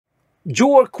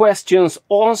Your questions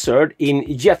answered in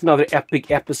yet another epic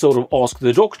episode of Ask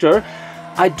the Doctor.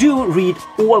 I do read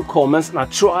all comments and I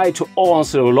try to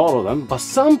answer a lot of them, but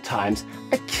sometimes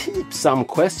I keep some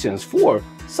questions for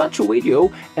such a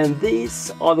video, and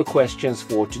these are the questions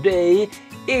for today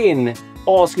in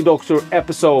Ask the Doctor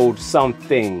episode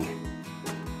something.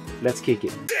 Let's kick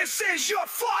it. This is your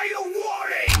final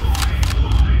warning!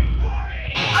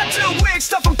 I do weird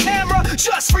stuff on camera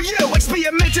just for you.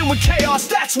 Experimenting with chaos,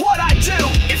 that's what I do.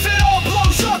 If it all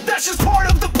blows up, that's just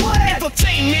part of the plan.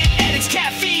 Infotainment and it's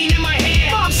caffeine in my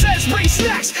hand. Mom says bring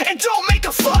snacks and don't make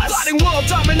a fuss. Plotting world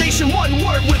domination, one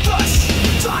word with us.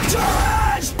 Dr.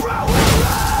 Hans Brewery!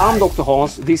 I'm Dr.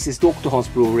 Hans, this is Dr. Hans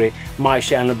Brewery, my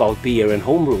channel about beer and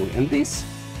homebrewing, and this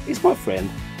is my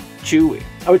friend Chewy.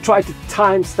 I will try to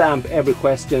timestamp every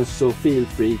question, so feel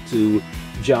free to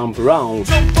jump around.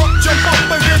 Jump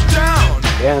up and get down!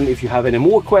 And if you have any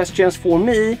more questions for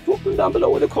me, drop them down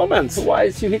below in the comments.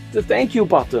 Otherwise, you hit the thank you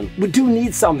button. We do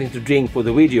need something to drink for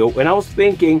the video, and I was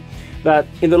thinking that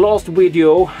in the last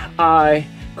video I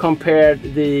compared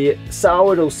the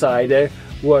sourdough cider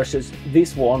versus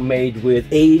this one made with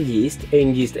ale yeast,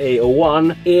 yeast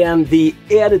A01, and the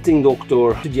editing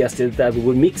doctor suggested that we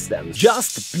would mix them.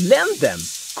 Just blend them!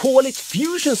 Call it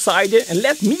fusion cider and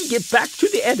let me get back to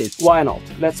the edit. Why not?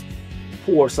 Let's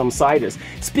pour some ciders.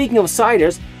 Speaking of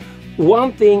ciders,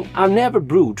 one thing I've never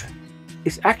brewed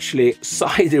is actually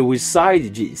cider with cider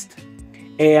yeast.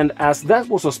 And as that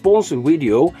was a sponsored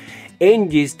video,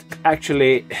 Yeast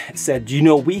actually said, you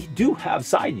know, we do have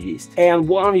cider yeast. And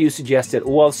one of you suggested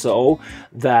also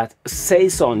that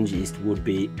Saison yeast would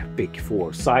be epic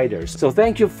for ciders. So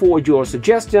thank you for your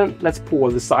suggestion. Let's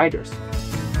pour the ciders.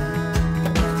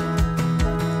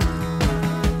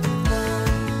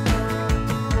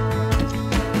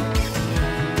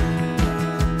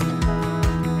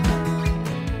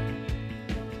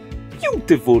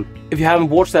 Beautiful! If you haven't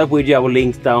watched that video, I will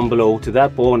link down below to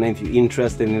that one. And if you're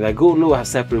interested in that, go look. I have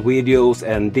separate videos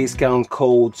and discount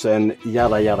codes and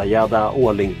yada yada yada,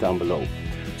 all linked down below.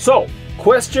 So,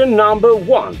 question number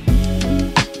 1.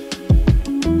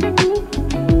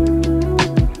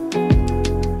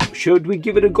 Should we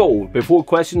give it a go before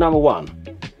question number 1?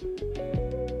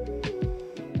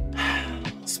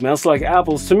 Smells like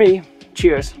apples to me.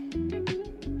 Cheers.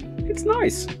 It's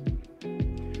nice.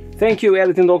 Thank you,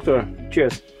 editing doctor.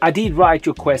 Cheers. I did write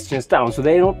your questions down, so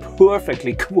they're not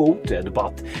perfectly quoted,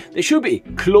 but they should be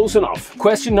close enough.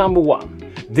 Question number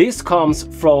 1. This comes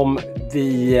from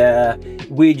the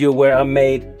video where I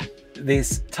made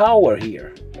this tower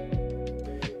here.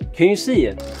 Can you see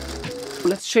it?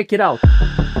 Let's check it out.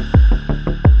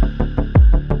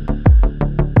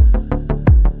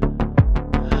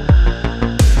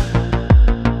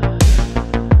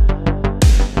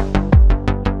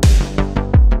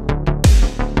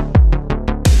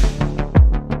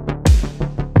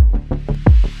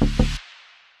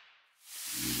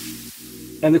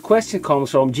 And the question comes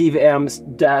from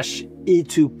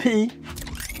GVM-E2P.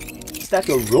 Is that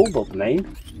your robot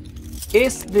name?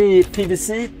 Is the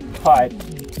PVC pipe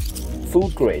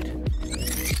food grade?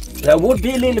 That would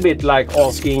be a little bit like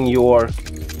asking your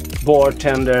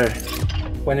bartender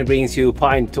when he brings you a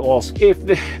pint to ask if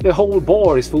the whole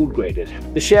bar is food graded.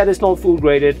 The shed is not food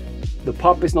graded, the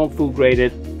pump is not food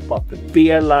graded, but the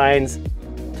beer lines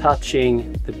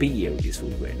touching the beer is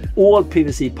food graded. All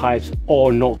PVC pipes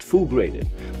are not food graded,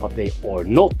 but they are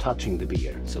not touching the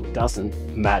beer, so it doesn't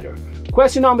matter.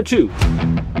 Question number 2.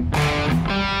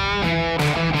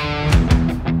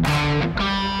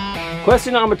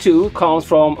 Question number 2 comes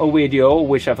from a video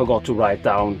which I forgot to write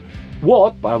down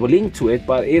what, but I will link to it,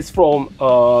 but it's from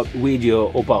a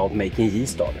video about making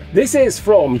yeast starter. This is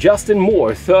from Justin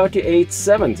Moore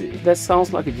 3870. That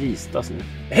sounds like a yeast, doesn't it?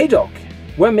 Hey doc,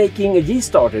 when making a yeast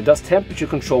starter, does temperature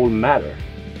control matter?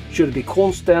 Should it be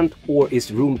constant or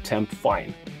is room temp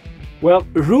fine? Well,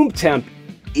 room temp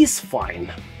is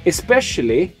fine,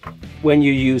 especially when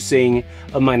you're using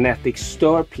a magnetic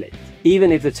stir plate.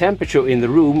 Even if the temperature in the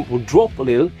room would drop a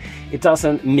little, it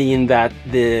doesn't mean that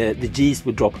the yeast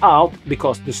would drop out,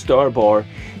 because the stir bar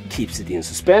keeps it in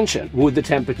suspension. Would the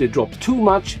temperature drop too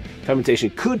much, fermentation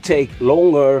could take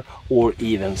longer or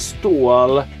even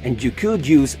stall, and you could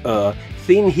use a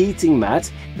thin heating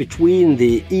mat between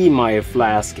the Meyer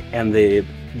flask and the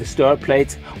stir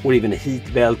plate, or even a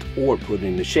heat belt, or put it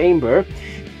in the chamber,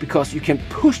 because you can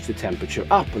push the temperature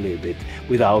up a little bit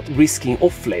without risking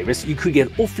off flavors. You could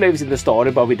get off flavors in the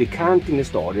starter, but with decanting the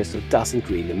starter, so it doesn't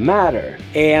really matter.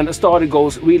 And a starter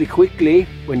goes really quickly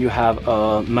when you have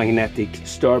a magnetic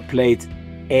stir plate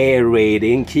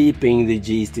aerating, keeping the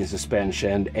yeast in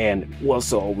suspension, and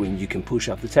also when you can push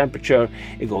up the temperature,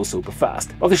 it goes super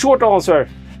fast. But the short answer,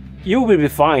 you will be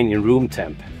fine in room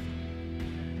temp.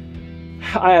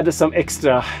 I added some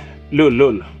extra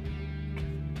lull.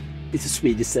 It's a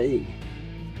Swedish saying.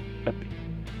 But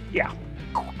yeah,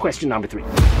 question number 3.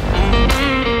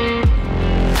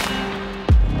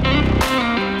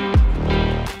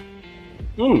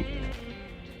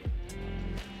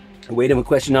 Waiting for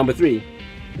question number 3.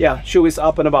 Yeah, show is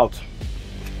up and about.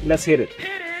 Let's hit it.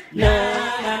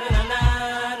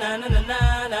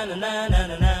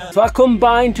 So I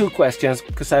combined 2 questions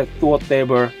because I thought they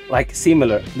were like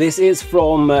similar. This is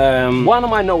from one of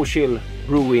my no-chill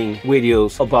brewing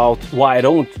videos about why I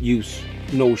don't use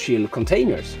no-chill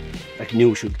containers, like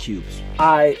no-chill cubes.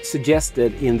 I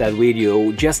suggested in that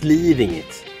video just leaving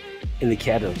it in the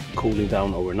kettle, cooling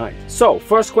down overnight. So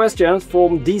first question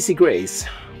from DC Grace.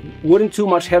 Wouldn't too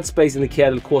much headspace in the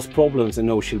kettle cause problems in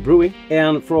no-chill brewing?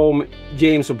 And from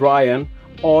James O'Brien,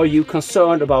 are you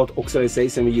concerned about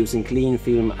oxidation when using clean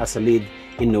film as a lid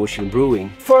in no-chill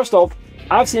brewing? First off,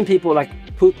 I've seen people like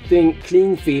putting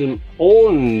clean film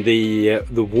on the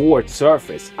wort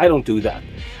surface. I don't do that.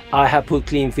 I have put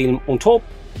clean film on top,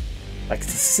 like to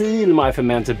seal my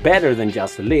fermenter better than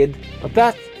just a lid, but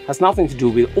that has nothing to do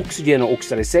with oxygen or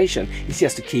oxidation. It's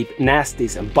just to keep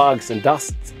nasties and bugs and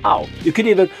dusts out. You could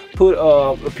even put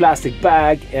a plastic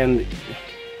bag and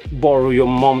borrow your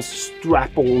mom's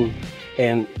strap-on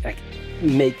and like,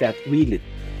 make that really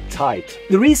tight.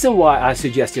 The reason why I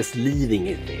suggest just leaving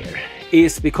it there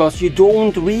is because you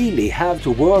don't really have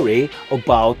to worry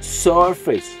about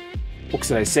surface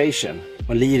oxidation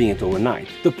when leaving it overnight.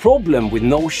 The problem with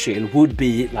no-chill would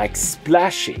be like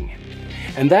splashing.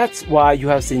 And that's why you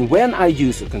have seen when I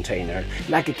use a container,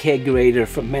 like a kegerator,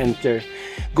 fermenter,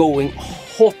 going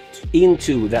hot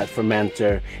into that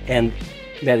fermenter and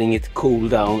letting it cool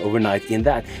down overnight in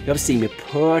that. You have seen me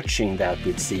purging that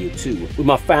with CO2. With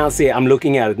my fancy, I'm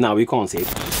looking at it now, you can't see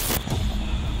it.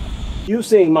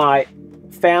 Using my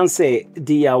fancy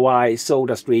DIY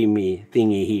soda streamy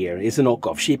thingy here. It's a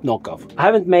knockoff, cheap knockoff. I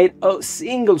haven't made a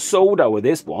single soda with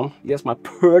this one, just my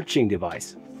purging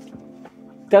device.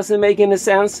 Doesn't make any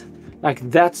sense. Like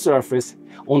that surface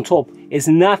on top is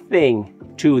nothing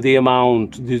to the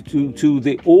amount, to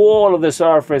the all of the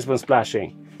surface when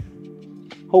splashing.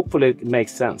 Hopefully it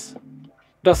makes sense.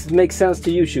 Does it make sense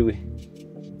to you, Chewy?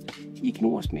 He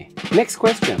ignores me. Next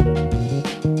question.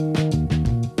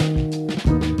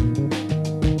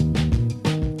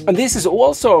 And this is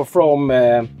also from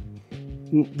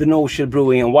the no-chill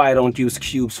brewing and why I don't use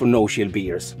cubes for no-chill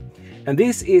beers. And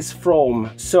this is from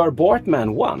Sir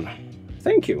Bartman 1.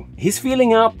 Thank you. He's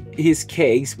filling up his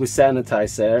kegs with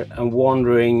sanitizer and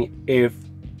wondering if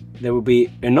there will be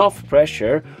enough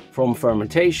pressure from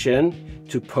fermentation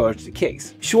to purge the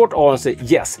kegs. Short answer,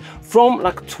 yes. From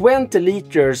like 20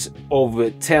 liters of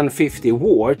 1050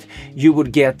 wort, you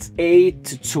would get 8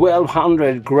 to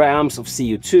 1200 grams of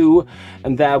CO2,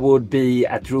 and that would be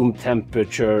at room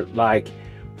temperature like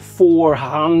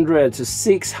 400 to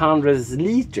 600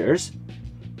 liters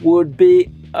would be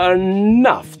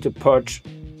enough to purge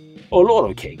a lot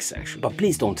of cakes actually. But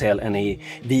please don't tell any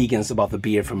vegans about the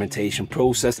beer fermentation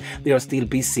process. They are still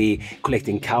busy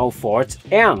collecting cow farts.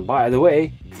 And by the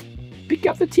way, pick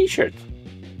up the t-shirt.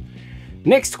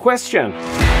 Next question.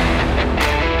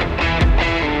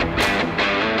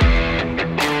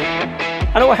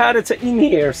 I know I had it in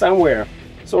here somewhere.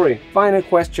 Sorry. Final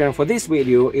question for this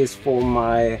video is for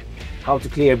my How to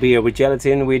Clear Beer with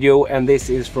Gelatin video, and this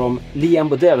is from Liam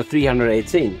Bodell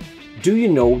 318. Do you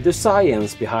know the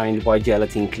science behind why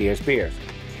gelatin clears beer?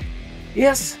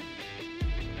 Yes,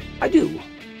 I do.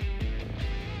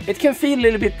 It can feel a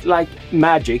little bit like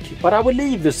magic, but I will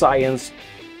leave the science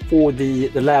for the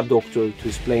lab doctor to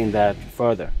explain that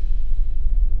further.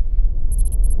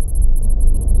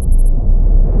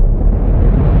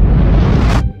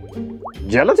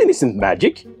 Gelatin isn't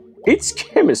magic, it's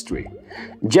chemistry.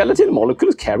 Gelatin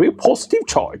molecules carry a positive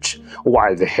charge,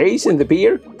 while the haze in the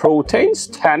beer, proteins,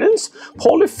 tannins,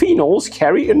 polyphenols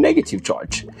carry a negative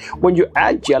charge. When you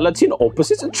add gelatin,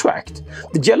 opposites attract.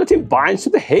 The gelatin binds to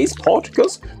the haze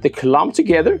particles, they clump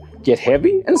together, get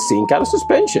heavy and sink out of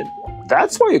suspension.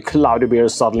 That's why a cloudy beer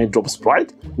suddenly drops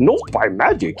bright, not by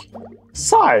magic.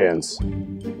 Science!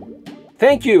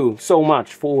 Thank you so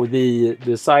much for the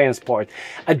science part.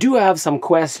 I do have some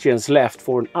questions left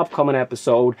for an upcoming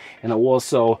episode, and I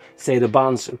also saved a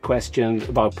bunch of questions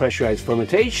about pressurized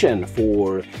fermentation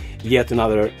for yet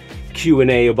another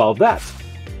Q&A about that.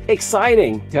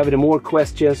 Exciting to have any more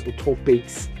questions or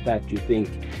topics that you think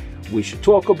we should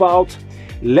talk about.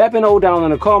 Let me know down in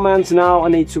the comments. Now I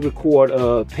need to record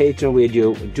a Patreon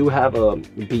video. I do have a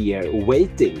beer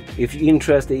waiting. If you're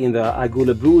interested in the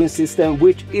Agula brewing system,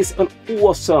 which is an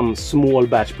awesome small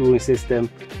batch brewing system,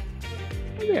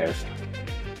 there's.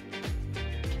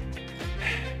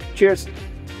 Cheers.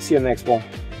 See you next one.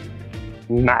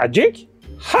 Magic?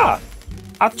 Ha!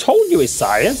 I told you it's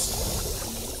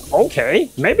science.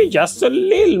 Okay, maybe just a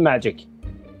little magic.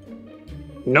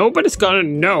 Nobody's gonna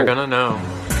know. You're gonna know.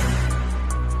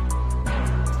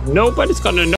 Nobody's gonna know.